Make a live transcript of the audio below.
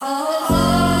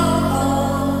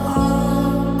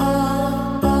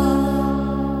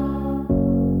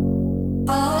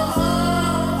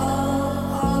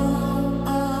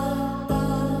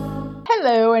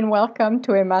welcome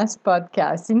to Emma's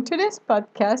podcast. In today's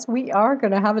podcast, we are going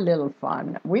to have a little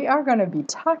fun. We are going to be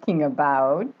talking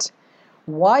about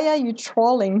why are you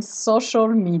trolling social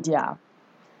media?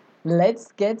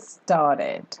 Let's get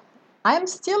started. I'm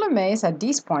still amazed at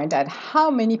this point at how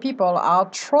many people are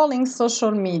trolling social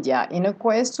media in a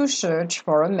quest to search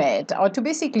for a mate or to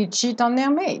basically cheat on their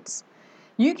mates.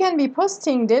 You can be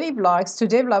posting daily blogs to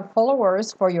develop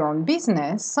followers for your own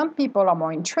business. Some people are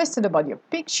more interested about your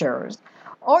pictures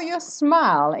or your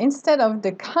smile instead of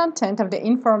the content of the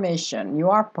information you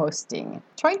are posting,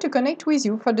 trying to connect with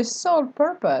you for the sole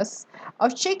purpose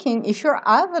of checking if you're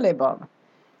available.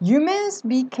 You must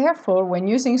be careful when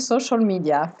using social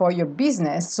media for your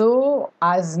business so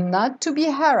as not to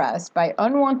be harassed by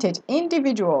unwanted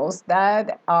individuals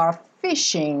that are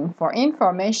fishing for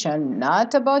information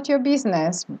not about your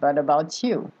business but about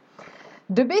you.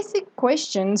 The basic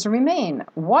questions remain.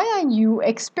 Why are you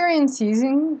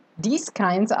experiencing these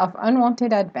kinds of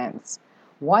unwanted advance?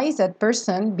 Why is that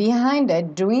person behind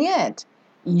it doing it?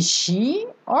 Is she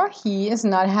or he is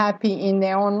not happy in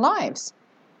their own lives?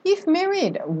 If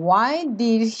married, why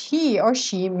did he or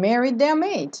she marry their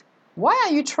mate? Why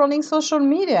are you trolling social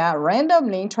media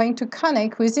randomly trying to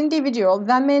connect with individuals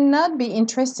that may not be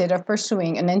interested of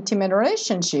pursuing an intimate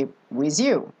relationship with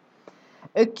you?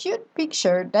 A cute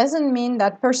picture doesn't mean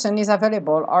that person is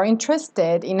available or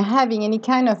interested in having any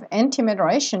kind of intimate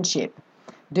relationship.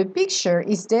 The picture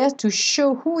is there to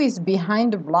show who is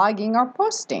behind the blogging or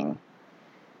posting.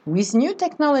 With new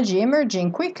technology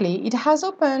emerging quickly, it has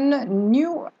opened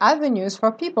new avenues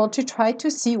for people to try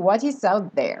to see what is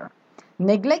out there,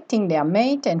 neglecting their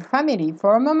mate and family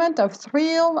for a moment of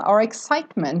thrill or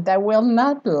excitement that will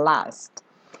not last.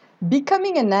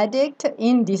 Becoming an addict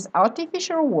in this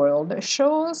artificial world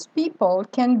shows people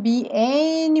can be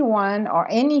anyone or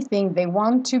anything they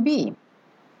want to be.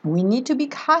 We need to be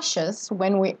cautious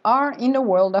when we are in a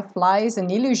world of lies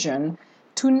and illusion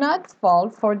to not fall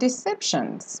for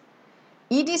deceptions.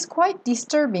 It is quite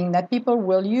disturbing that people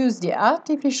will use the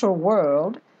artificial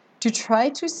world to try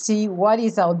to see what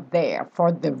is out there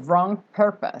for the wrong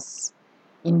purpose.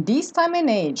 In this time and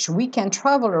age, we can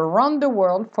travel around the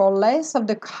world for less of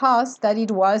the cost that it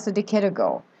was a decade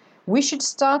ago. We should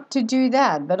start to do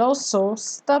that, but also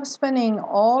stop spending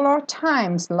all our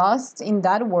times lost in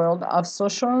that world of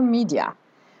social media.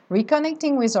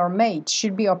 Reconnecting with our mate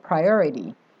should be our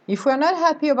priority. If we are not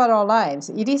happy about our lives,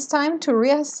 it is time to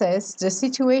reassess the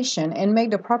situation and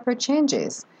make the proper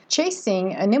changes.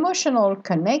 Chasing an emotional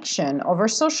connection over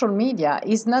social media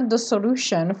is not the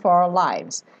solution for our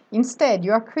lives. Instead,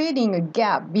 you are creating a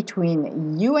gap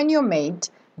between you and your mate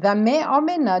that may or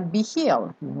may not be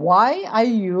healed. Why are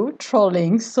you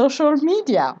trolling social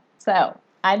media? So,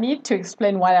 I need to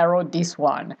explain why I wrote this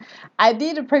one. I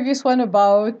did a previous one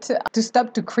about to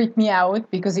stop to creep me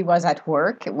out because it was at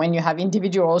work when you have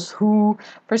individuals who,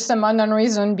 for some unknown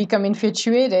reason, become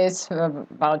infatuated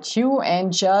about you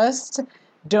and just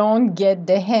don't get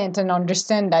the hint and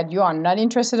understand that you are not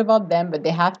interested about them, but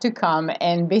they have to come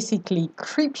and basically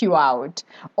creep you out.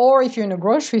 Or if you're in a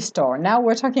grocery store, now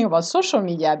we're talking about social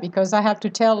media because I have to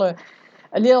tell a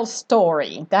little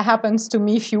story that happens to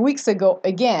me a few weeks ago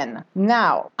again.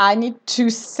 Now, I need to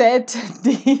set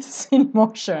this in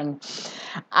motion.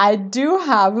 I do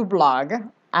have a blog.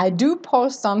 I do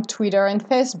post on Twitter and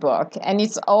Facebook, and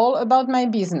it's all about my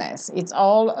business. It's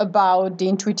all about the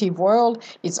intuitive world.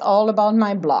 It's all about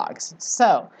my blogs.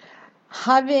 So,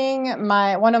 having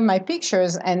my one of my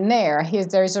pictures and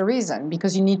there's a reason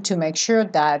because you need to make sure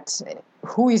that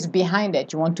who is behind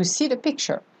it. You want to see the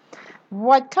picture.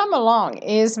 What come along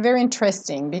is very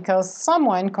interesting because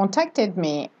someone contacted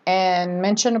me and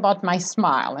mentioned about my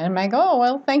smile. And I'm like, oh,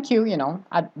 well, thank you.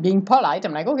 Being polite,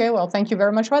 I'm like, okay, well, thank you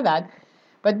very much for that.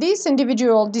 But this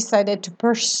individual decided to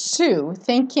pursue,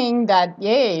 thinking that,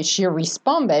 yay, she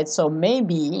responded. So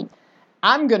maybe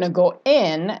I'm going to go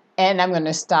in and I'm going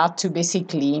to start to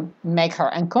basically make her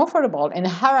uncomfortable and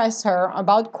harass her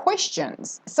about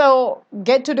questions. So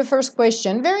get to the first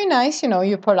question. Very nice.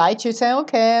 You're polite. You say,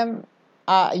 okay,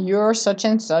 you're such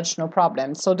and such, no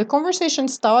problem. So the conversation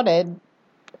started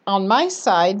on my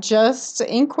side, just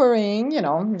inquiring,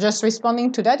 just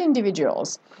responding to that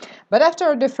individuals. But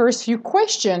after the first few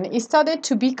questions, it started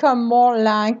to become more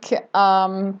like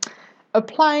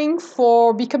applying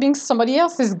for becoming somebody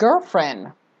else's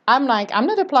girlfriend. I'm like, I'm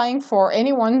not applying for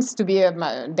anyone's to be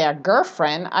their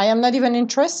girlfriend. I am not even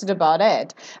interested about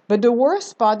it. But the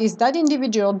worst part is that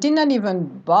individual did not even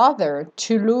bother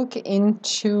to look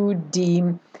into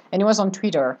and it was on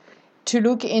Twitter, to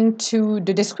look into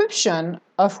the description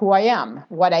of who I am,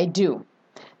 what I do.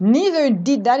 Neither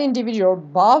did that individual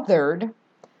bothered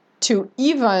to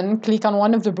even click on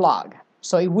one of the blog.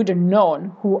 So he would have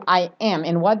known who I am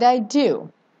and what I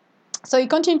do. So he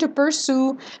continued to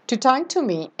pursue, to talk to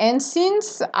me. And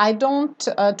since I don't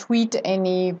tweet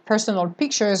any personal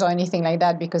pictures or anything like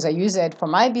that because I use it for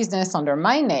my business under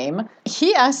my name,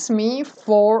 he asked me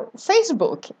for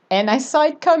Facebook. And I saw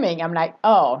it coming. I'm like,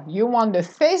 oh, you want the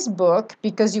Facebook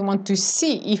because you want to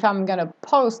see if I'm going to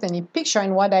post any picture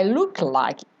and what I look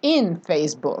like in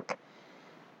Facebook.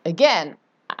 Again,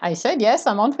 I said, yes,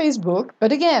 I'm on Facebook.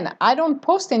 But again, I don't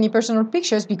post any personal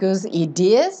pictures because it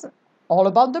is all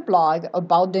about the blog,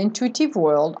 about the intuitive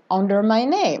world under my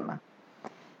name.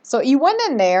 So he went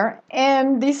in there,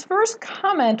 and this first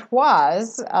comment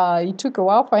was, it took a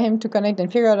while for him to connect and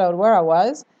figure out where I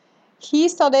was. He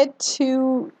started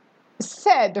to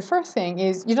say, the first thing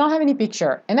is, you don't have any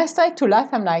picture. And I started to laugh.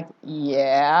 I'm like,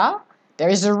 yeah, there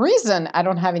is a reason I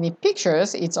don't have any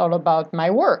pictures. It's all about my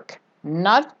work.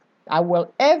 Not I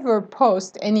will ever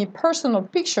post any personal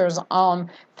pictures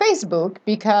on Facebook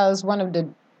because one of the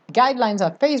guidelines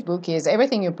of Facebook is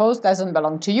everything you post doesn't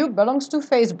belong to you, belongs to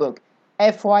Facebook.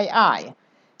 FYI.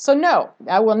 So no,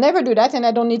 I will never do that, and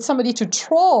I don't need somebody to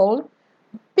troll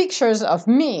pictures of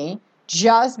me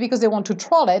just because they want to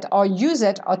troll it or use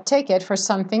it or take it for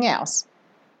something else.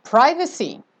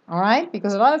 Privacy, all right?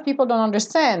 Because a lot of people don't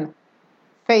understand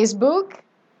Facebook,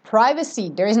 privacy.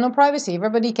 There is no privacy.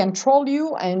 Everybody can troll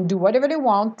you and do whatever they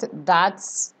want.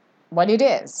 That's what it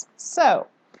is. So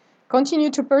continue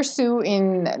to pursue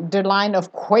in the line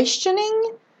of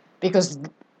questioning because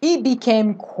it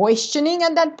became questioning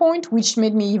at that point, which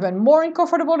made me even more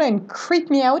uncomfortable and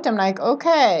creeped me out. I'm like,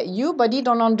 okay, you buddy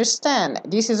don't understand.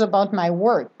 This is about my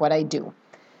work, what I do.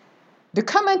 The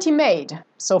comment he made,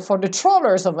 so for the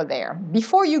trollers over there,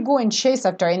 before you go and chase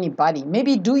after anybody,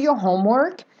 maybe do your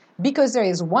homework, because there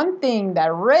is one thing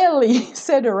that really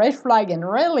set a red flag and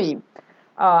really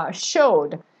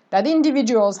showed that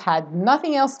individuals had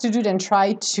nothing else to do than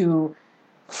try to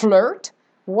flirt,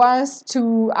 was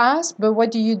to ask, but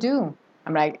what do you do?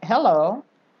 I'm like, hello.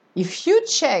 If you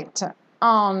checked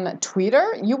on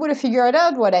Twitter, you would have figured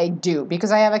out what I do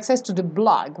because I have access to the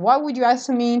blog. Why would you ask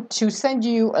me to send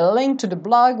you a link to the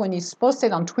blog when it's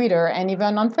posted on Twitter and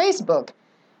even on Facebook?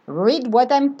 Read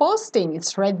what I'm posting.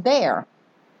 It's right there.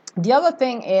 The other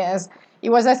thing is, he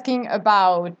was asking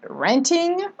about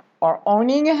renting or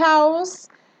owning a house,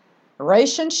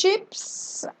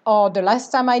 relationships, or the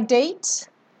last time I date,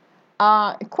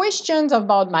 questions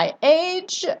about my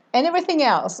age, and everything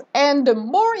else. And the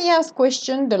more he asked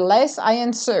questions, the less I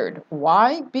answered.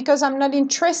 Why? Because I'm not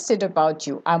interested about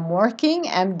you. I'm working,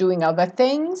 I'm doing other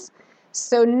things.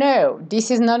 So no, this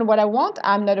is not what I want.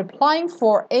 I'm not applying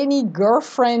for any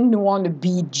girlfriend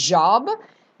wannabe job,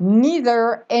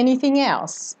 neither anything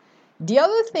else. The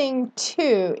other thing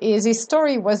too is his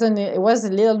story was a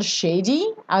little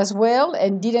shady as well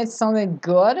and didn't sound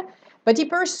good. But he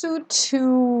pursued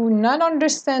to not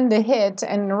understand the hit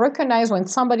and recognize when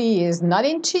somebody is not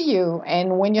into you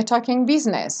and when you're talking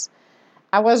business.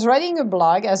 I was writing a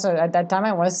blog at that time.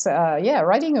 I was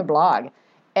writing a blog,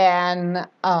 and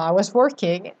I was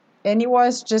working. And he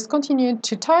was just continued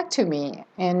to talk to me.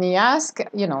 And he asked,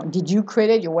 did you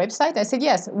create your website? I said,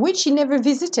 yes, which he never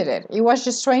visited it. He was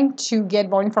just trying to get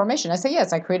more information. I said,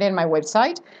 yes, I created my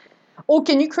website. Oh,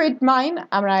 can you create mine?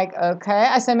 I'm like, okay.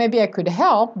 I said, maybe I could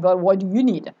help, but what do you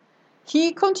need?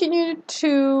 He continued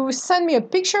to send me a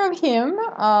picture of him,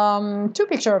 two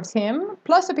pictures of him,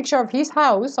 plus a picture of his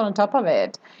house on top of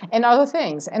it, and other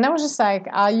things. And I was just like,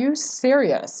 are you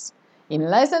serious? In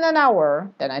less than an hour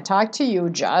that I talked to you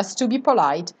just to be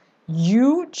polite,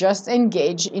 you just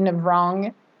engage in a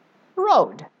wrong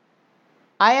road.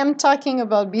 I am talking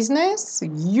about business.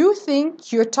 You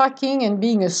think you're talking and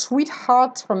being a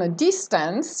sweetheart from a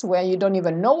distance where you don't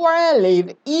even know where I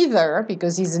live either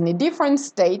because he's in a different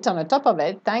state on the top of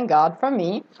it. Thank God for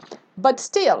me. But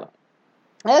still,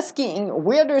 asking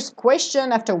weirdest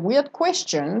question after weird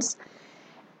questions.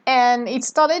 And it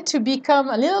started to become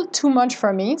a little too much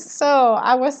for me. So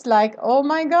I was like, oh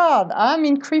my God, I'm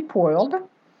in creep world.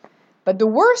 But the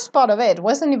worst part of it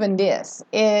wasn't even this.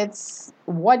 It's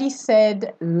what he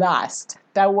said last.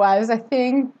 That was, I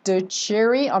think, the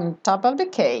cherry on top of the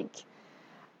cake.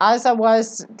 As I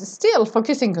was still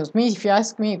focusing, because if you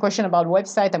ask me a question about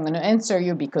website, I'm going to answer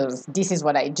you because this is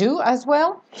what I do as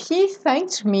well. He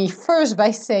thanked me first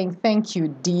by saying, thank you,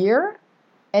 dear.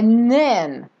 And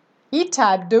then he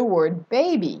typed the word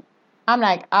baby. I'm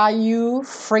like, are you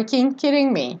freaking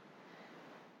kidding me?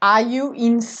 Are you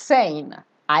insane?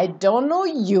 I don't know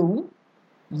you.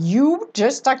 You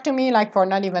just talked to me like for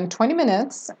not even 20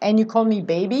 minutes and you call me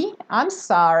baby. I'm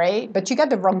sorry, but you got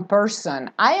the wrong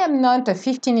person. I am not a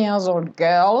 15 years old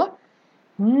girl.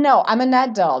 No, I'm an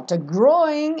adult, a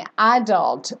growing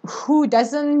adult who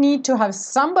doesn't need to have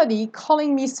somebody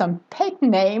calling me some pet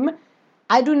name.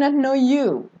 I do not know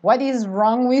you. What is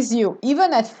wrong with you?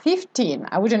 Even at 15,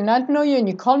 I would not know you and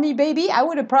you call me baby. I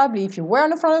would have probably, if you were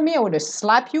in front of me, I would have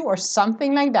slapped you or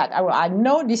something like that. I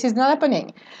know this is not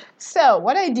happening. So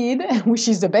what I did, which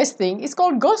is the best thing, is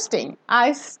called ghosting.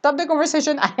 I stopped the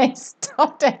conversation. I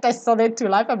stopped it. I started to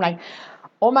laugh. I'm like,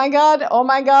 oh my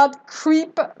God,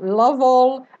 creep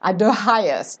level at the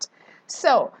highest.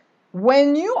 So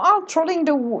when you are trolling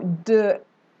the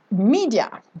media,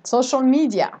 social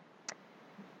media,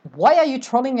 why are you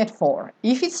trolling it for?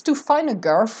 If it's to find a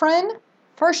girlfriend,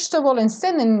 first of all,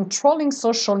 instead of trolling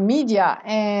social media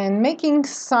and making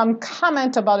some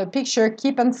comment about a picture,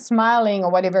 keep on smiling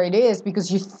or whatever it is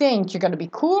because you think you're going to be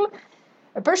cool,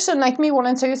 a person like me will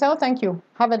answer you, say, oh, thank you.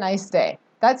 Have a nice day.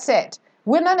 That's it.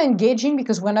 We're not engaging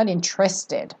because we're not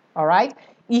interested. All right?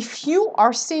 If you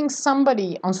are seeing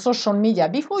somebody on social media,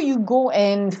 before you go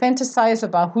and fantasize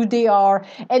about who they are,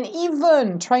 and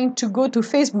even trying to go to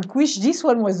Facebook, which this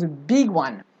one was a big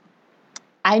one,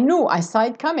 I knew, I saw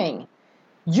it coming.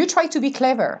 You try to be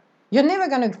clever. You're never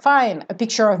going to find a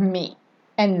picture of me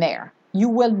in there. You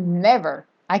will never.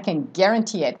 I can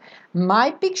guarantee it.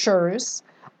 My pictures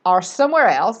are somewhere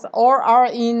else or are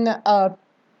in a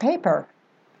paper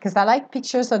because I like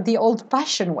pictures of the old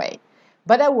fashioned way.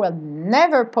 But I will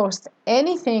never post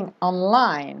anything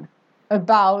online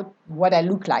about what I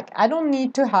look like. I don't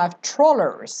need to have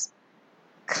trollers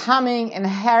coming and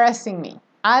harassing me.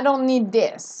 I don't need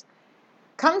this.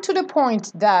 Come to the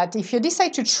point that if you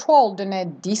decide to troll the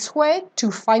net this way to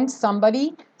find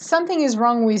somebody, something is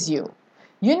wrong with you.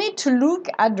 You need to look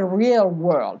at the real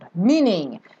world,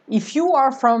 meaning if you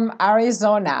are from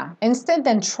Arizona, instead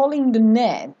than trolling the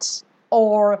net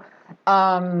or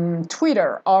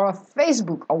Twitter or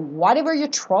Facebook or whatever you're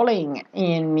trolling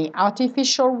in the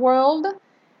artificial world,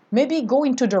 maybe go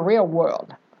into the real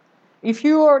world. If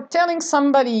you are telling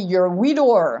somebody you're a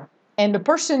widower and the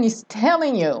person is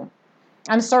telling you,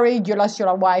 I'm sorry, you lost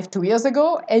your wife 2 years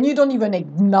ago, and you don't even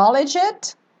acknowledge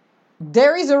it,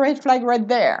 there is a red flag right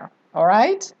there. All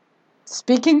right?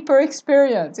 Speaking per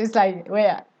experience, it's like,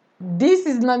 well, this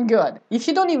is not good. If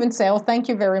you don't even say, oh, thank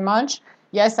you very much.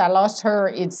 Yes, I lost her.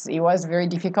 It was very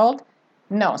difficult.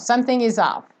 No, something is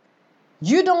off.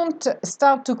 You don't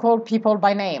start to call people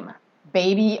by name,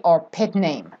 baby or pet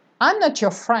name. I'm not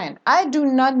your friend. I do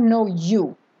not know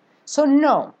you. So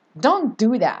no, don't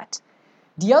do that.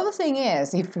 The other thing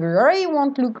is, if you really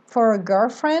want to look for a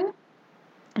girlfriend,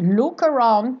 look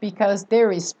around because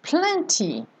there is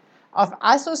plenty of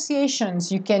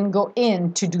associations you can go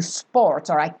in to do sports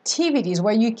or activities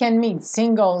where you can meet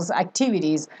singles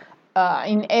activities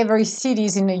in every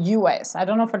cities in the US. I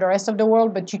don't know for the rest of the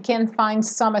world, but you can find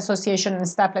some association and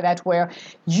stuff like that where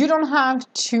you don't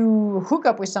have to hook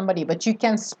up with somebody, but you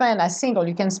can spend as single,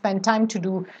 you can spend time to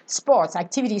do sports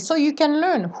activities so you can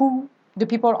learn who the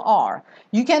people are.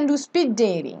 You can do speed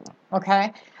dating,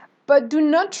 okay? But do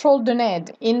not troll the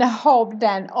net in the hope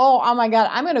that, oh my God,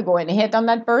 I'm going to go and hit on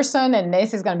that person and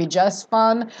this is going to be just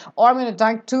fun. Or I'm going to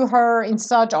talk to her in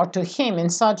such, or to him in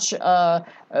such a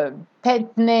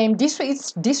pet name.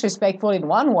 It's disrespectful in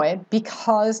one way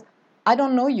because I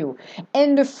don't know you.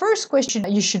 And the first question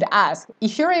you should ask,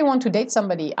 if you really want to date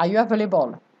somebody, are you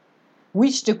available?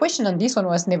 Which the question on this one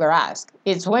was never asked.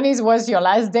 It's when it was your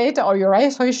last date or your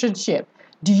last relationship.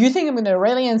 Do you think I'm going to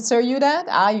really answer you that?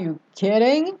 Are you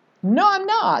kidding? No, I'm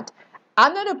not.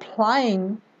 I'm not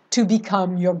applying to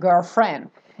become your girlfriend.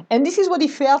 And this is what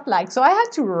it felt like. So I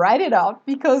had to write it up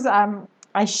because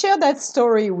I shared that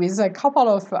story with a couple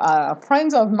of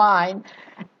friends of mine,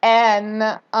 and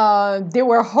they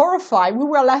were horrified. We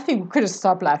were laughing. We couldn't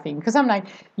stop laughing because I'm like,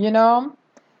 you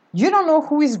don't know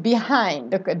who is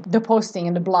behind the posting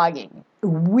and the blogging.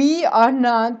 We are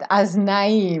not as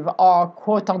naive or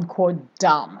quote unquote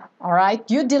dumb. All right.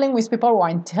 You're dealing with people who are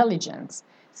intelligent.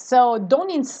 So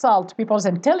don't insult people's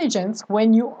intelligence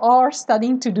when you are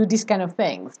starting to do these kind of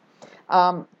things.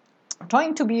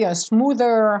 Trying to be a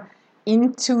smoother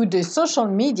into the social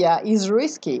media is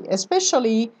risky,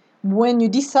 especially when you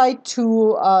decide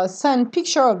to send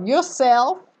picture of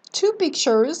yourself, two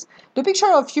pictures, the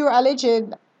picture of your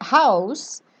alleged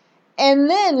house and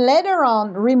then later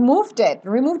on removed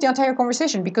the entire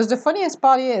conversation. Because the funniest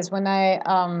part is when I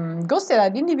ghosted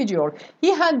that individual,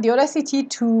 he had the audacity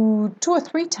to 2 or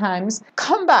 3 times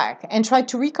come back and try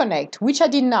to reconnect, which I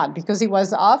did not, because he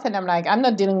was off, and I'm like, I'm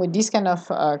not dealing with this kind of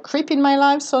creep in my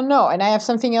life, so no. And I have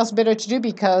something else better to do,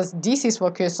 because this is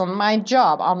focused on my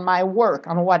job, on my work,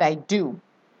 on what I do.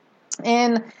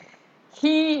 And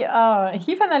he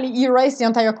finally erased the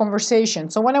entire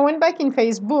conversation. So when I went back in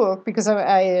Facebook, because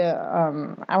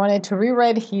I wanted to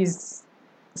reread his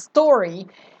story,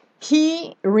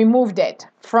 he removed it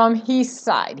from his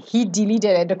side. He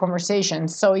deleted the conversation,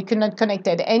 so he could not connect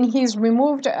it. And he's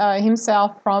removed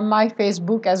himself from my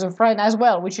Facebook as a friend as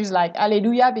well, which is like,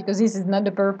 hallelujah, because this is not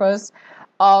the purpose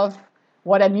of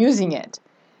what I'm using it.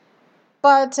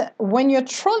 But when you're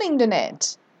trolling the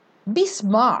net, be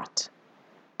smart.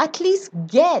 At least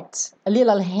get a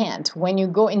little hint when you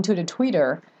go into the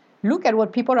Twitter. Look at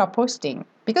what people are posting.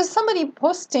 Because somebody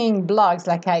posting blogs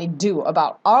like I do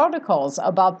about articles,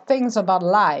 about things about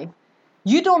life,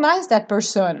 you don't ask that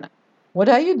person, what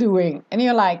are you doing? And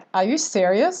you're like, are you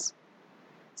serious?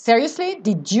 Seriously?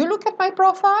 Did you look at my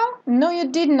profile? No, you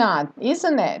did not,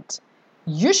 isn't it?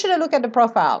 You should have looked at the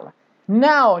profile.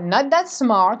 Now, not that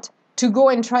smart to go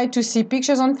and try to see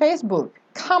pictures on Facebook.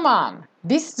 Come on.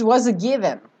 This was a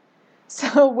given.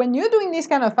 So when you're doing these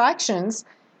kind of actions,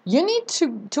 you need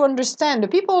to understand the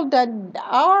people that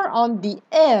are on the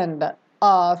end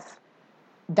of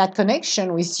that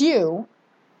connection with you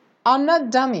are not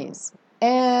dummies.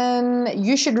 And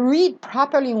you should read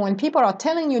properly when people are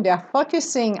telling you they're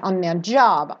focusing on their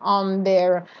job, on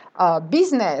their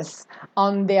business,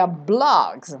 on their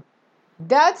blogs.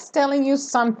 That's telling you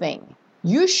something.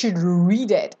 You should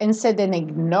read it instead of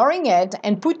ignoring it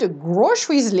and put a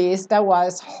groceries list that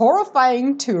was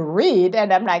horrifying to read.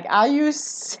 And I'm like, are you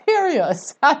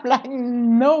serious? I'm like,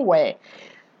 no way.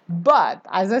 But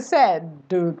as I said,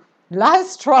 the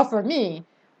last straw for me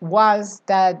was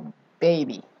that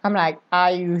baby. I'm like, are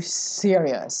you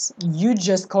serious? You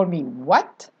just called me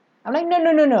what? I'm like,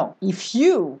 no. If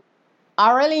you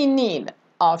are really in need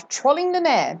of trolling the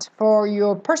net for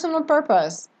your personal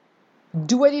purpose,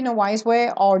 do it in a wise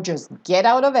way, or just get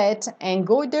out of it and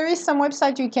go. There is some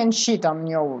website you can shit on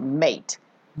your mate.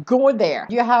 Go there.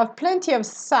 You have plenty of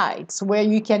sites where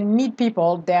you can meet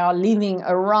people that are living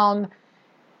around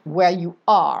where you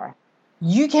are.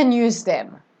 You can use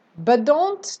them. But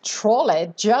don't troll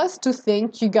it just to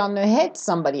think you're gonna hit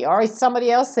somebody. Or if somebody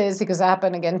else says, because it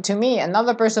happened again to me,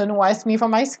 another person who asked me for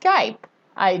my Skype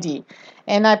ID.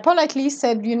 And I politely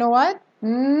said, you know what?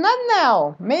 Not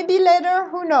now. Maybe later,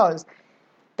 who knows?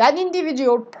 That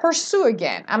individual pursue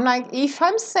again. I'm like, if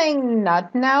I'm saying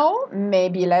not now,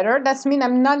 maybe later, that's mean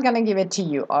I'm not going to give it to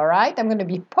you, all right? I'm going to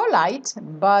be polite,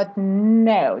 but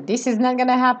no, this is not going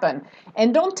to happen.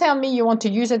 And don't tell me you want to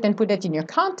use it and put it in your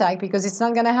contact, because it's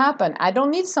not going to happen. I don't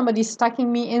need somebody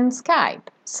stalking me in Skype.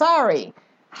 Sorry.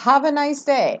 Have a nice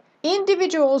day.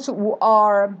 Individuals who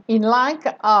are in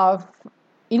lack of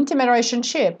intimate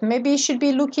relationship maybe should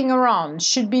be looking around,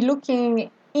 should be looking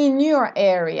in your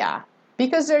area.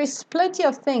 Because there is plenty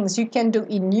of things you can do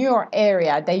in your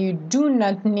area that you do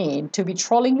not need to be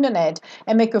trolling the net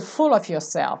and make a fool of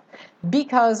yourself.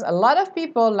 Because a lot of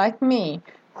people like me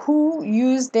who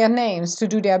use their names to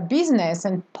do their business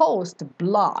and post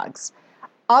blogs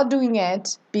are doing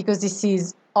it because this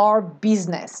is our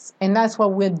business. And that's why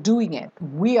we're doing it.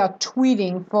 We are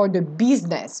tweeting for the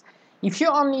business. If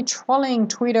you're only trolling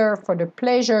Twitter for the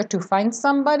pleasure to find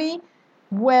somebody,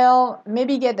 well,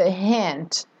 maybe get a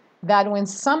hint that when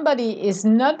somebody is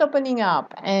not opening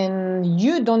up and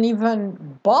you don't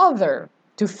even bother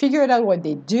to figure out what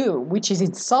they do, which is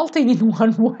insulting in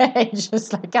one way,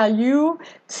 just like, are you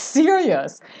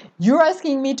serious? You're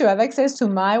asking me to have access to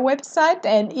my website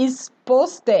and it's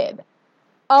posted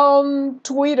on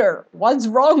Twitter. What's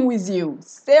wrong with you?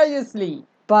 Seriously.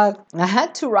 But I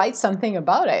had to write something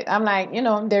about it. I'm like,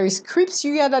 there is creeps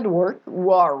you get at work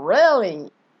who are really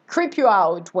creep you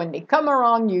out. When they come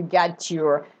around, you get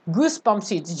your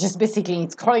goosebumps. It's just basically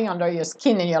it's crawling under your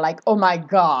skin, and you're like, oh my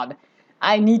God,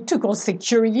 I need to call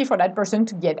security for that person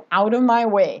to get out of my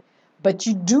way. But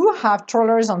you do have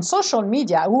trollers on social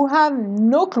media who have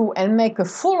no clue and make a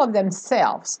fool of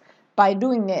themselves by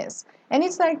doing this. And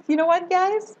it's like, you know what,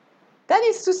 guys? That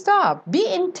needs to stop.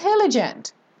 Be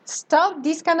intelligent. Stop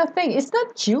this kind of thing. It's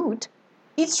not cute.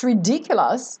 It's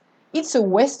ridiculous. It's a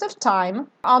waste of time.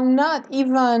 I'm not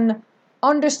even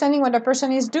understanding what a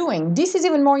person is doing. This is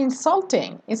even more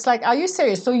insulting. It's like, are you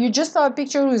serious? So you just saw a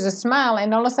picture with a smile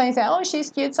and all of a sudden you say, oh,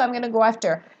 she's cute, so I'm going to go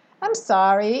after her. I'm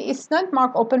sorry. It's not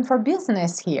marked open for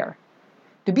business here.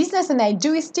 The business that I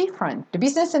do is different. The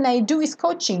business that I do is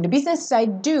coaching. The business I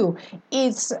do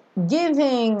is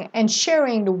giving and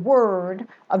sharing the word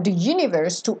of the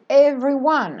universe to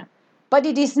everyone. But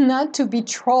it is not to be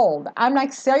trolled. I'm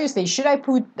like, seriously, should I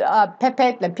put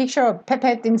Pepette, the picture of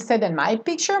Pepette instead of my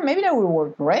picture? Maybe that would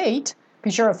work great.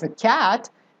 Picture of a cat.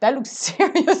 That looks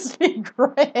seriously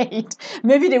great.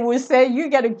 Maybe they will say, you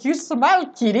got a cute smile,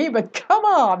 kitty, but come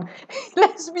on.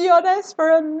 Let's be honest for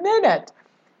a minute.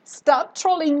 Stop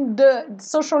trolling the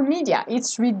social media.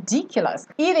 It's ridiculous.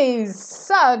 It is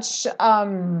such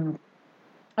a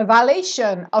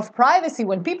violation of privacy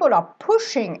when people are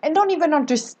pushing and don't even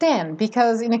understand,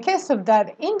 because in the case of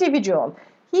that individual,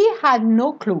 he had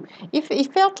no clue. If he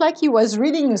felt like he was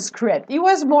reading a script, it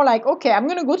was more like, okay, I'm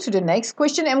going to go to the next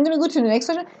question, I'm going to go to the next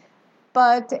question.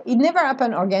 But it never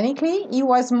happened organically. He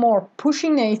was more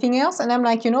pushing than anything else. And I'm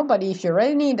like, buddy, if you're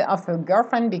really in need of a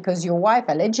girlfriend because your wife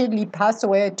allegedly passed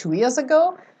away 2 years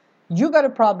ago, you got a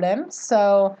problem.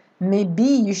 So maybe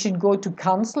you should go to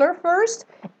counselor first.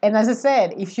 And as I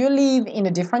said, if you live in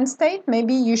a different state,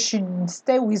 maybe you should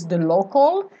stay with the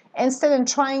local instead of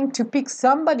trying to pick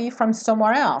somebody from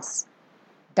somewhere else.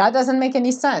 That doesn't make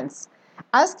any sense.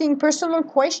 Asking personal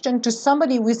question to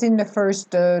somebody within the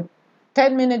first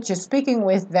 10 minutes you're speaking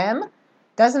with them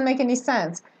doesn't make any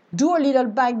sense. Do a little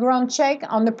background check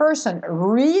on the person.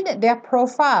 Read their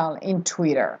profile in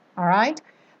Twitter, all right?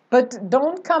 But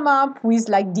don't come up with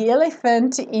like the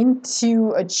elephant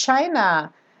into a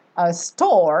China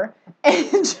store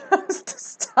and just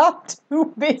start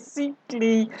to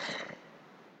basically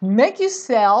make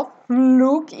yourself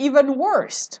look even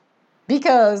worse.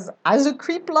 Because as a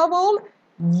creep level,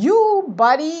 you,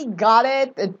 buddy, got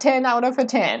it a 10 out of a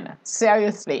 10.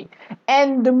 Seriously.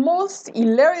 And the most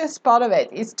hilarious part of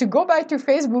it is to go back to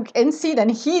Facebook and see that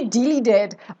he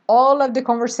deleted all of the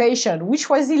conversation, which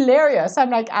was hilarious. I'm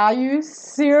like, are you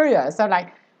serious? I'm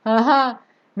like,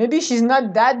 maybe she's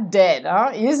not that dead,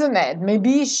 isn't it?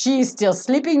 Maybe she's still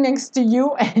sleeping next to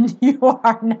you and you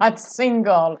are not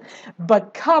single.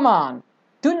 But come on.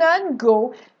 Do not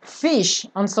go fish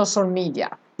on social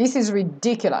media. This is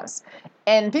ridiculous.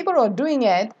 And people who are doing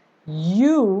it,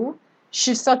 you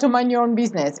should start to mind your own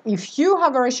business. If you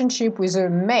have a relationship with a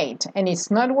mate and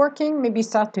it's not working, maybe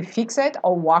start to fix it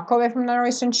or walk away from that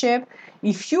relationship.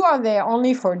 If you are there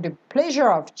only for the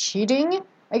pleasure of cheating,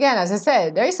 again, as I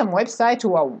said, there is some websites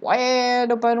who are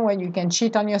wide open where you can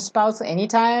cheat on your spouse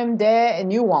anytime, there,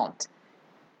 and you want.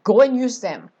 Go and use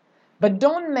them. But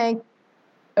don't make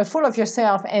a fool of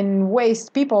yourself and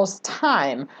waste people's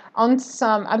time on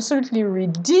some absolutely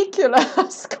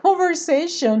ridiculous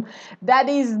conversation that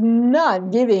is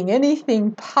not giving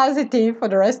anything positive for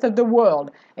the rest of the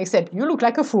world, except you look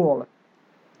like a fool.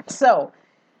 So,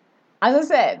 as I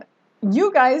said,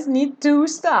 you guys need to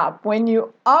stop when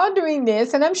you are doing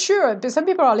this. And I'm sure some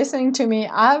people are listening to me.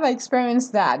 I've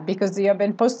experienced that because you have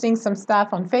been posting some stuff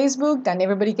on Facebook, then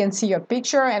everybody can see your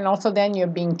picture, and also then you're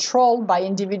being trolled by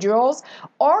individuals,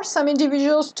 or some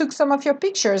individuals took some of your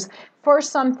pictures for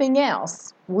something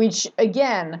else, which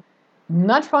again,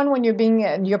 not fun when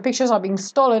your pictures are being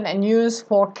stolen and used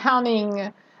for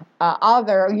counting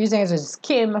using it as a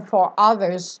scheme for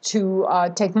others to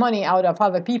take money out of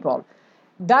other people.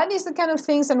 That is the kind of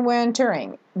things that we're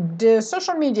entering. The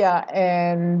social media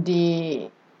and the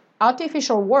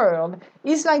artificial world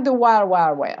is like the wild,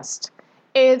 wild west.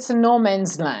 It's no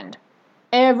man's land.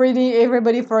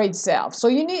 Everybody for itself. So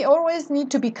you always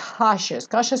need to be cautious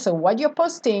of what you're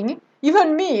posting.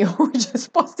 Even me, who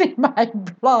just posted my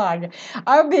blog,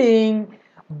 are being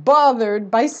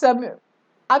bothered by some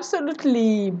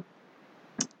absolutely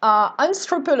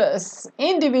unscrupulous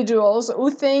individuals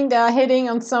who think they're hitting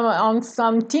on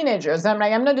some teenagers. I'm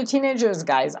like, I'm not a teenagers,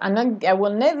 guys. I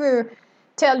will never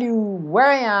tell you where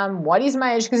I am, what is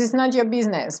my age, because it's not your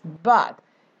business. But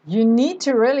you need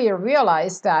to really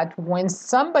realize that when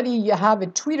you have a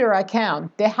Twitter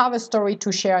account, they have a story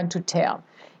to share and to tell.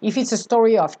 If it's a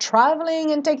story of traveling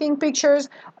and taking pictures,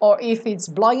 or if it's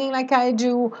blogging like I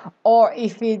do, or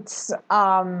if it's,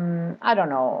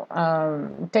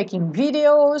 taking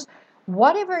videos,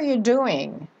 whatever you're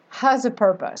doing has a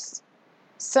purpose.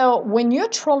 So when you're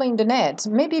trolling the net,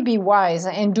 maybe be wise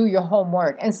and do your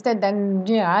homework. Instead, then,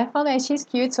 I found that she's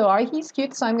cute, so he's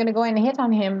cute, so I'm going to go and hit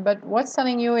on him. But what's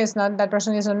telling you is not that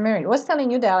person isn't married. What's telling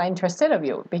you they are interested of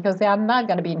you? Because they are not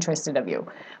going to be interested of you.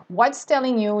 What's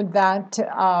telling you that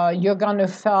you're going to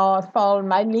fall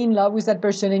madly in love with that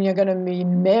person and you're going to be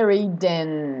married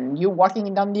and you're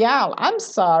walking down the aisle? I'm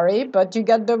sorry, but you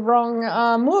got the wrong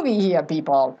movie here,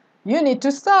 people. You need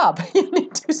to stop. You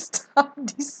need to stop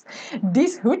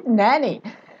this hoot nanny.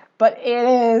 but it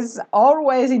is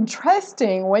always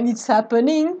interesting when it's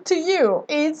happening to you.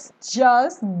 It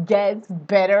just gets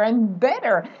better and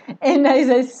better. And as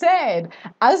I said,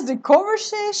 as the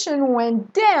conversation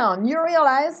went down, you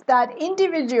realize that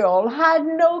individual had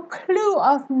no clue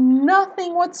of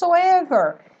nothing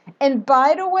whatsoever. And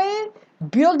by the way,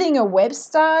 building a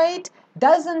website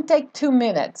doesn't take 2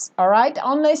 minutes, all right?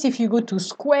 Unless if you go to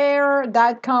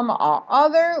square.com or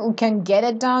other who can get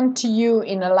it done to you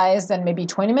in less than maybe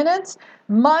 20 minutes.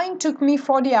 Mine took me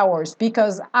 40 hours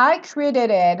because I created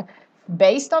it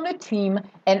based on a theme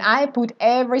and I put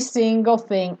every single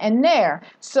thing in there.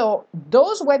 So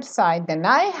those websites that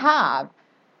I have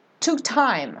took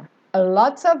time, a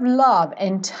lot of love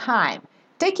and time.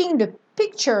 Taking the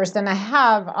pictures that I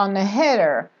have on the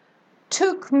header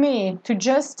took me to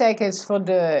just take it for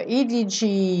the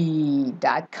edg.com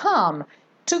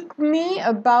took me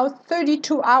about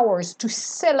 32 hours to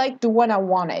select the one I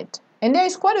wanted. And there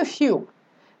is quite a few.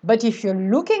 But if you're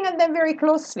looking at them very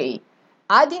closely,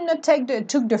 I did not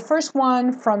took the first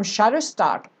one from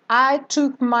Shutterstock. I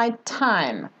took my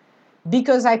time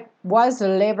because I was a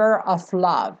labor of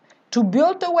love. To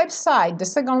build the website, the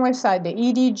second website, the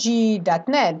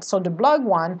edg.net, so the blog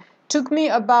one, took me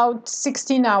about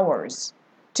 16 hours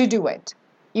to do it.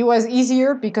 It was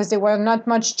easier because there were not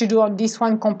much to do on this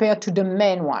one compared to the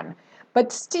main one.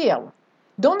 But still,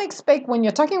 don't expect when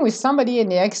you're talking with somebody and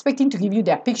they're expecting to give you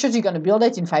their pictures, you're going to build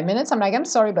it in 5 minutes. I'm like, I'm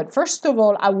sorry, but first of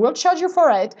all, I will charge you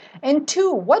for it. And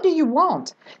two, what do you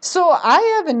want? So I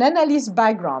have an analyst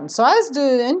background. So as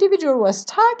the individual was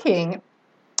talking,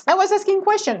 I was asking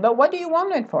questions, but what do you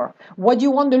want it for? What do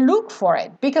you want to look for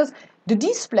it? Because the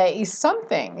display is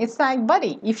something. It's like,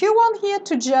 buddy, if you want here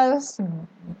to just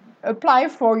apply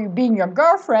for you being your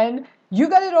girlfriend, you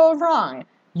got it all wrong.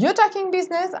 You're talking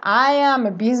business. I am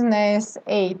a business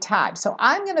A type. So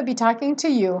I'm going to be talking to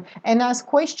you and ask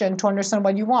questions to understand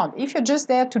what you want. If you're just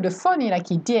there to the funny like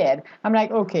he did, I'm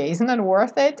like, okay, isn't that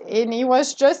worth it? And it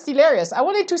was just hilarious. I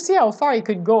wanted to see how far he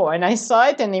could go. And I saw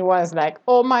it and it was like,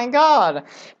 oh my God,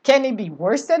 can it be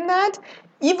worse than that?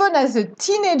 Even as a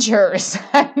teenager,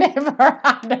 I never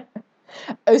had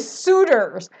a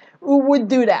suitors who would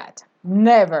do that.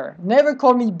 Never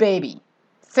call me baby.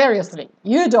 Seriously,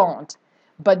 you don't.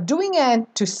 But doing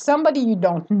it to somebody you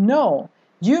don't know,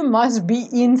 you must be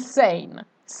insane.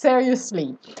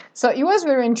 Seriously. So it was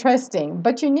very interesting.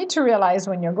 But you need to realize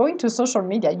when you're going to social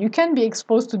media, you can be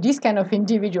exposed to these kind of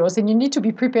individuals and you need to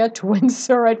be prepared to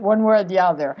answer it one way or the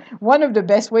other. One of the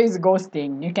best ways is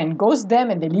ghosting. You can ghost them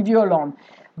and they leave you alone.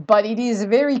 But it is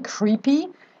very creepy,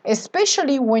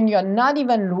 especially when you're not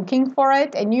even looking for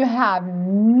it and you have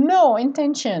no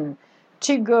intention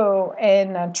to go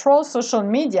and troll social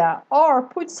media or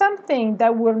put something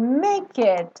that will make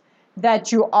it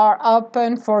that you are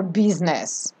open for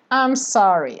business. I'm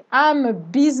sorry, I'm a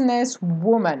business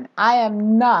woman. I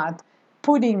am not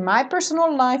putting my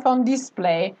personal life on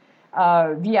display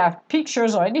via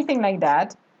pictures or anything like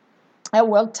that. I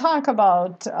will talk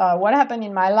about what happened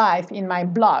in my life in my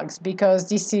blogs because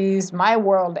this is my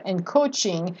world and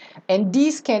coaching, and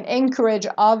this can encourage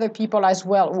other people as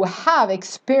well who have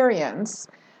experienced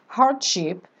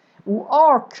hardship, who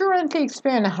are currently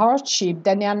experiencing hardship,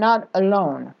 that they are not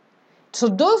alone. So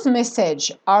those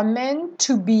messages are meant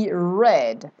to be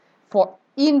read for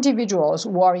individuals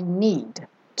who are in need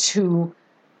to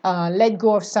let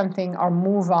go of something or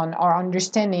move on or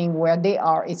understanding where they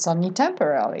are. It's only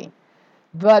temporary.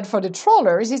 But for the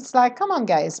trollers, it's like, come on,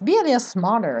 guys, be a little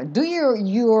smarter. Do your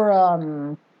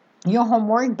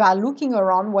homework by looking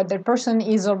around what the person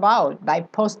is about, by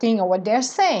posting or what they're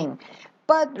saying.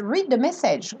 But read the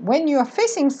message. When you're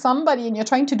facing somebody and you're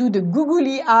trying to do the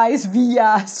googly eyes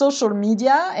via social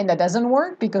media, and that doesn't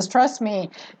work because trust me,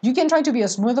 you can try to be a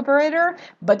smooth operator,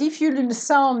 but if you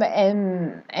sound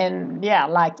and yeah,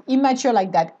 like immature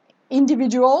like that,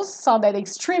 individuals sound that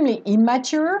extremely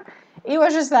immature. It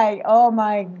was just like, oh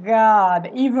my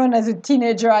God, even as a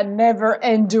teenager, I never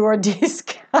endured this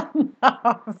kind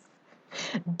of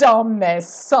dumbness.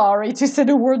 Sorry to say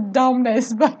the word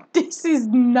dumbness, but this is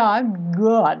not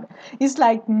good. It's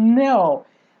like, no,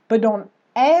 but don't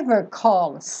ever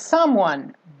call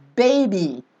someone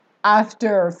baby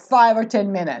after 5 or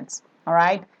 10 minutes. All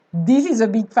right? This is a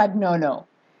big fat no-no.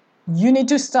 You need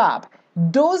to stop.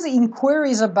 Those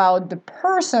inquiries about the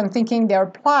person thinking they're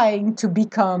applying to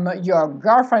become your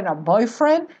girlfriend or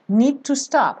boyfriend need to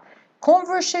stop.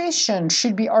 Conversation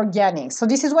should be organic. So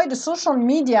this is why the social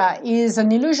media is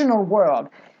an illusional world.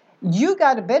 You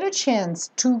got a better chance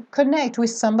to connect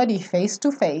with somebody face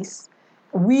to face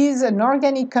with an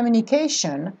organic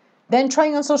communication Then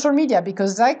trying on social media,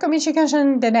 because that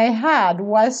communication that I had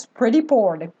was pretty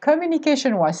poor. The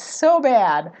communication was so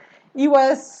bad. It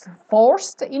was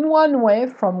forced in one way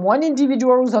from one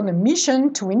individual who's on a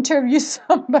mission to interview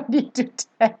somebody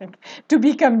to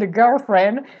become the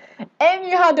girlfriend. And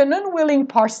you had an unwilling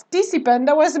participant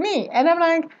that was me. And I'm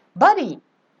like, buddy,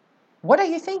 what are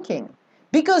you thinking?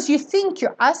 Because you think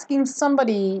you're asking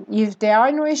somebody if they are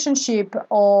in a relationship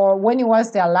or when it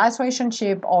was their last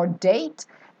relationship or date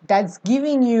that's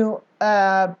giving you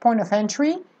a point of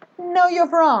entry. No, you're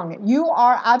wrong. You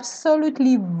are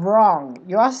absolutely wrong.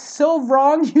 You are so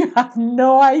wrong, you have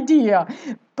no idea.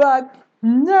 But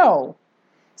no.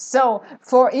 So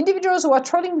for individuals who are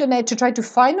trolling the net to try to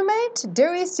find a mate,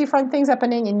 there is different things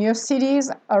happening in your cities,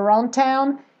 around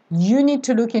town. You need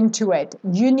to look into it.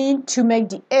 You need to make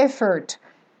the effort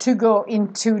to go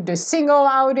into the single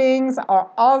outings or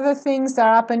other things that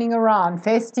are happening around,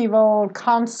 festival,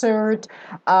 concert,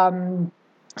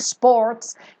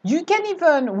 sports. You can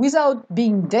even, without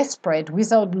being desperate,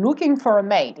 without looking for a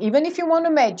mate, even if you want a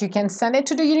mate, you can send it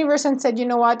to the universe and say, you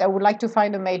know what, I would like to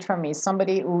find a mate for me,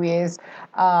 somebody who is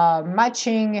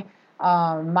matching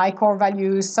my core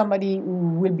values, somebody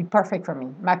who will be perfect for me,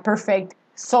 my perfect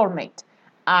soulmate.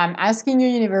 I'm asking your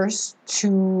universe to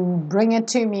bring it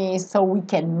to me so we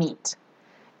can meet.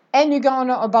 And you go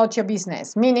on about your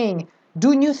business, meaning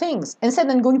do new things instead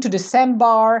of going to the same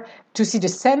bar to see the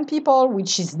same people,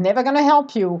 which is never going to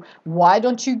help you. Why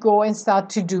don't you go and start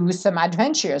to do some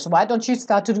adventures? Why don't you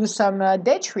start to do some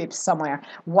day trips somewhere?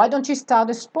 Why don't you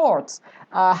start a sports,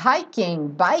 hiking,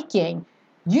 biking?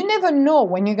 You never know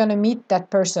when you're going to meet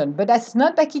that person, but that's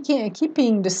not by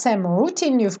keeping the same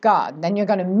routine you've got, then you're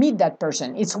going to meet that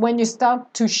person. It's when you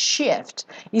start to shift,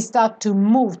 you start to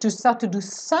move, to start to do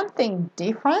something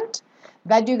different,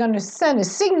 that you're going to send a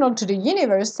signal to the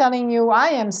universe telling you, I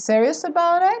am serious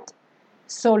about it.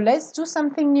 So let's do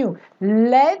something new.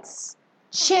 Let's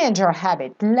change our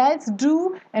habit. Let's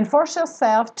do and force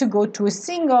yourself to go to a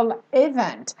single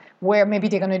event where maybe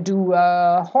they're going to do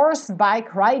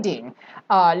horseback riding.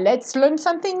 Let's learn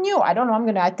something new. I don't know, I'm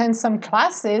going to attend some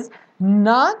classes,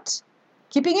 not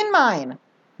keeping in mind,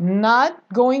 not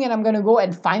going and I'm going to go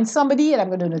and find somebody and I'm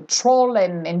going to troll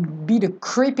and be the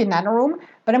creep in that room,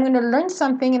 but I'm going to learn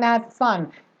something and have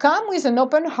fun. Come with an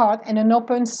open heart and an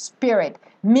open spirit,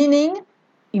 meaning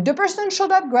if the person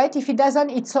showed up, great. If he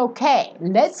doesn't, it's okay.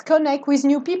 Let's connect with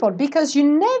new people because you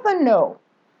never know.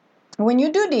 When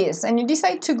you do this and you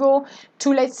decide to go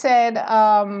to, let's say,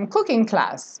 cooking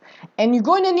class, and you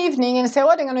go in an evening and say,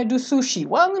 what, I'm going to do sushi.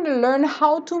 Well, I'm going to learn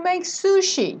how to make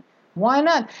sushi. Why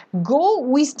not? Go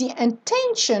with the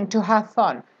intention to have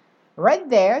fun. Right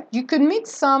there, you could meet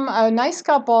some nice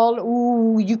couple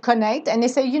who you connect and they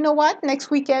say, you know what, next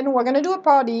weekend we're going to do a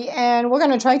party and we're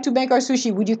going to try to make our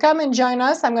sushi. Would you come and join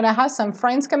us? I'm going to have some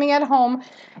friends coming at home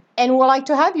and we'd like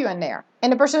to have you in there.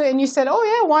 And the person, and you said, oh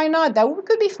yeah, why not? That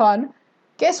could be fun.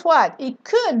 Guess what? It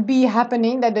could be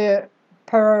happening that the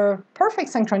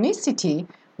perfect synchronicity,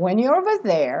 when you're over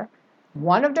there,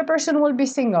 one of the person will be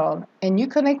single and you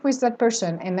connect with that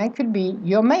person and that could be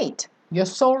your mate, your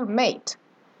soul mate.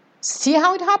 See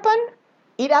how it happened?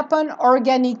 It happened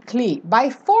organically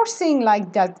by forcing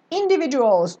like that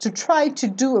individuals to try to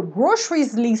do a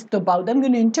groceries list about I'm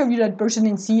going to interview that person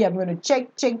and see, I'm going to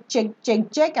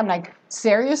check. I'm like,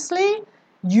 seriously?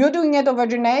 You're doing it over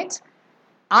the net?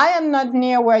 I am not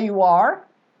near where you are.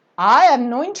 I have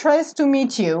no interest to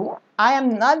meet you. I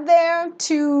am not there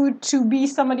to be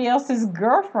somebody else's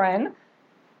girlfriend.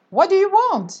 What do you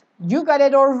want? You got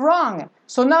it all wrong.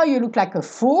 So now you look like a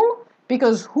fool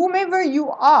because whomever you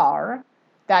are,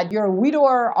 that you're a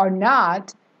widower or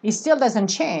not, it still doesn't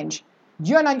change.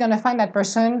 You're not going to find that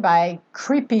person by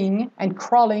creeping and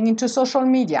crawling into social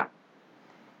media.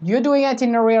 You're doing it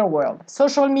in the real world.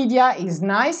 Social media is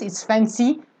nice, it's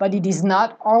fancy, but it is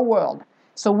not our world.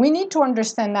 So we need to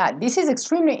understand that. This is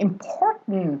extremely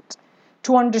important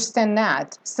to understand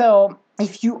that. So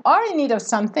if you are in need of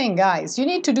something, guys, you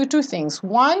need to do two things.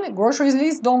 One, groceries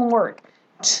list don't work.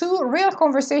 Two, real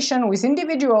conversation with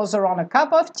individuals around a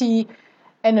cup of tea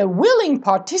and a willing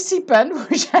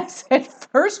participant, which I said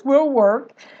first will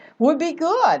work, would be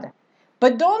good.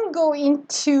 But don't go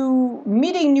into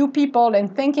meeting new people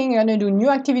and thinking you're going to do new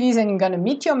activities and you're going to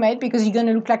meet your mate because you're going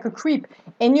to look like a creep.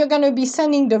 And you're going to be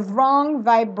sending the wrong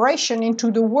vibration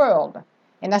into the world.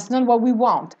 And that's not what we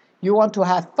want. You want to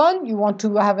have fun. You want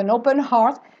to have an open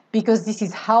heart because this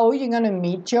is how you're going to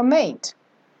meet your mate.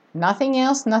 Nothing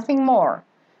else, nothing more.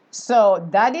 So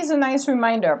that is a nice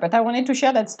reminder, but I wanted to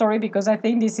share that story because I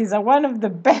think this is one of the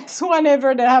best one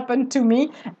ever that happened to me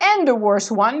and the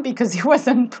worst one because it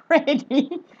wasn't pretty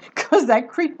because that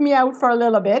creeped me out for a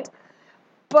little bit.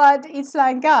 But it's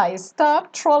like, guys,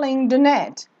 stop trolling the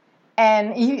net.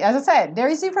 And as I said, there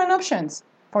is different options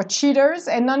for cheaters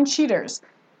and non-cheaters.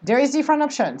 There is different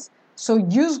options. So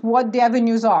use what the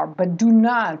avenues are, but do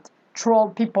not troll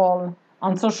people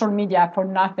on social media for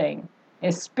nothing,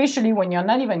 especially when you're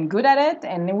not even good at it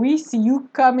and we see you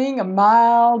coming a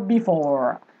mile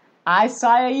before. I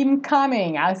saw him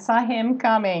coming. I saw him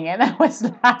coming, and I was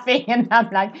laughing. And I'm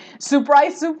like,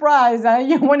 surprise, surprise!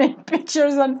 You wanted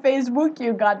pictures on Facebook,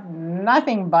 you got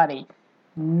nothing, buddy,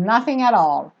 nothing at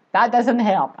all. That doesn't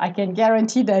help. I can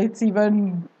guarantee that it's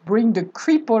even bring the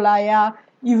creepolaya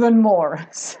even more.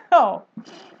 So,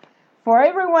 for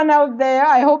everyone out there,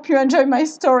 I hope you enjoyed my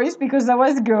stories because that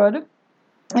was good.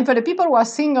 And for the people who are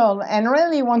single and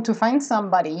really want to find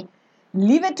somebody,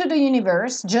 leave it to the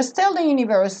universe. Just tell the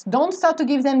universe. Don't start to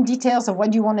give them details of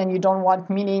what you want and you don't want,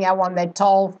 meaning I want that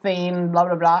tall, thin, blah,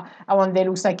 blah, blah. I want that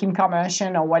looks like Kim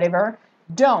Kardashian or whatever.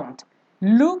 Don't.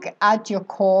 Look at your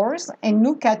cores and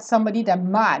look at somebody that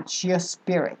match your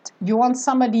spirit. You want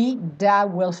somebody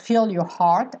that will fill your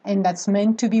heart and that's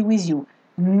meant to be with you.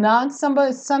 Not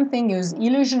something is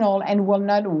illusional and will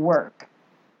not work.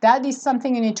 That is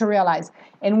something you need to realize.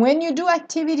 And when you do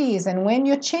activities and when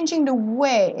you're changing the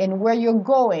way and where you're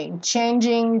going,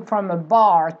 changing from a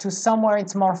bar to somewhere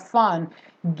it's more fun,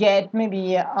 get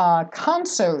maybe a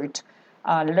concert,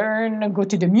 learn, go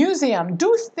to the museum,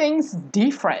 do things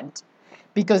different.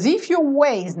 Because if your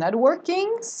way is not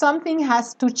working, something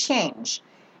has to change.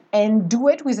 And do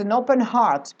it with an open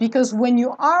heart. Because when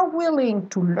you are willing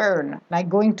to learn, like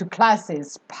going to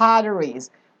classes, potteries,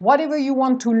 whatever you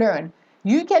want to learn,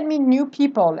 you can meet new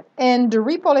people. And the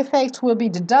ripple effect will be,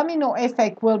 the domino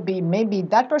effect will be, maybe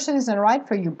that person isn't right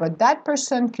for you, but that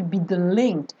person could be the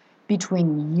link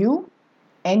between you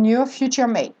and your future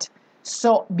mate.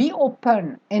 So be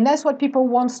open. And that's what people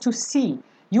want to see.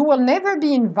 You will never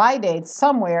be invited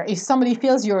somewhere if somebody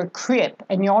feels you're a creep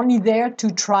and you're only there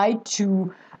to try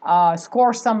to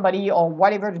score somebody or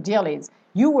whatever the deal is.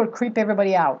 You will creep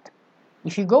everybody out.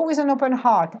 If you go with an open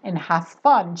heart and have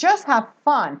fun, just have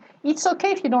fun. It's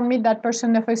okay if you don't meet that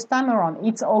person the first time around.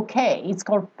 It's okay. It's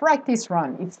called practice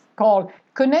run. It's called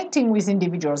connecting with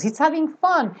individuals. It's having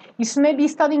fun. It's maybe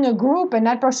starting a group and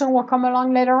that person will come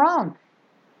along later on.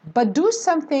 But do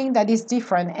something that is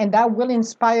different and that will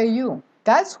inspire you.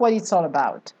 That's what it's all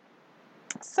about.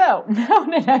 So now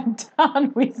that I'm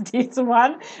done with this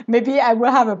one, maybe I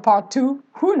will have a part 2.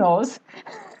 Who knows?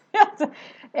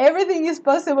 Everything is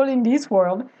possible in this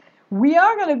world. We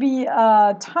are going to be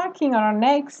talking on our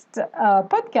next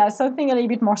podcast something a little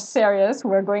bit more serious.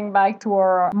 We're going back to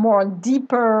our more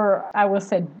deeper, I will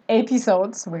say,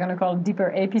 episodes. We're going to call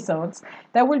deeper episodes.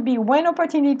 That will be when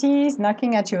opportunities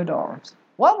knocking at your doors.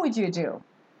 What would you do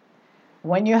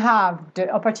when you have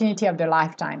the opportunity of the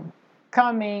lifetime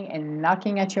coming and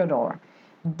knocking at your door?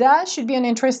 That should be an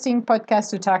interesting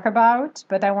podcast to talk about,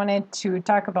 but I wanted to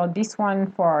talk about this one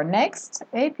for our next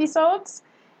episodes,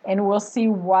 and we'll see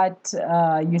what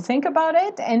you think about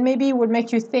it, and maybe it would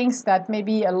make you think that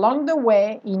maybe along the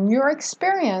way, in your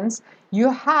experience, you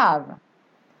have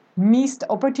missed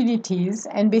opportunities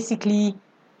and basically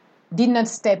did not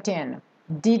step in,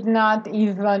 did not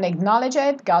even acknowledge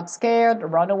it, got scared,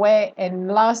 run away, and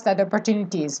lost that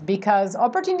opportunities, because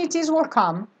opportunities will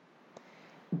come,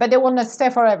 but they will not stay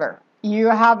forever. You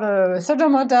have a certain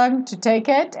amount of time to take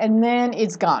it, and then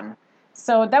it's gone.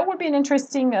 So that would be an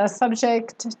interesting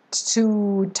subject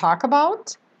to talk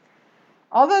about.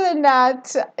 Other than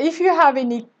that, if you have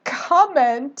any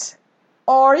comment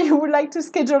or you would like to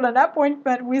schedule an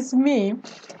appointment with me,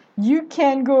 you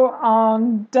can go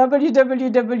on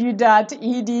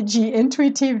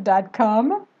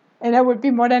www.edgintuitive.com, and I would be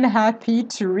more than happy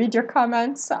to read your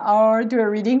comments or do a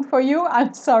reading for you.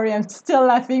 I'm sorry, I'm still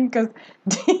laughing because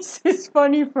this is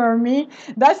funny for me.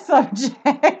 That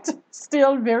subject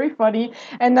still very funny,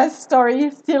 and that story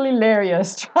is still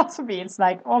hilarious. Trust me, it's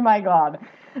like, oh my God.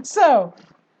 So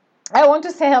I want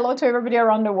to say hello to everybody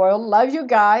around the world. Love you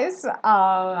guys.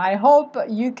 I hope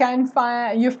you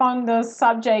found the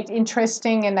subject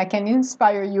interesting and I can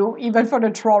inspire you, even for the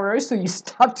trollers, so you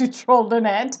stop to troll the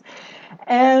net.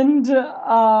 And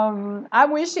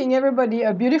I'm wishing everybody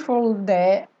a beautiful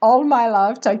day. All my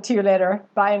love. Talk to you later.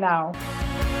 Bye now.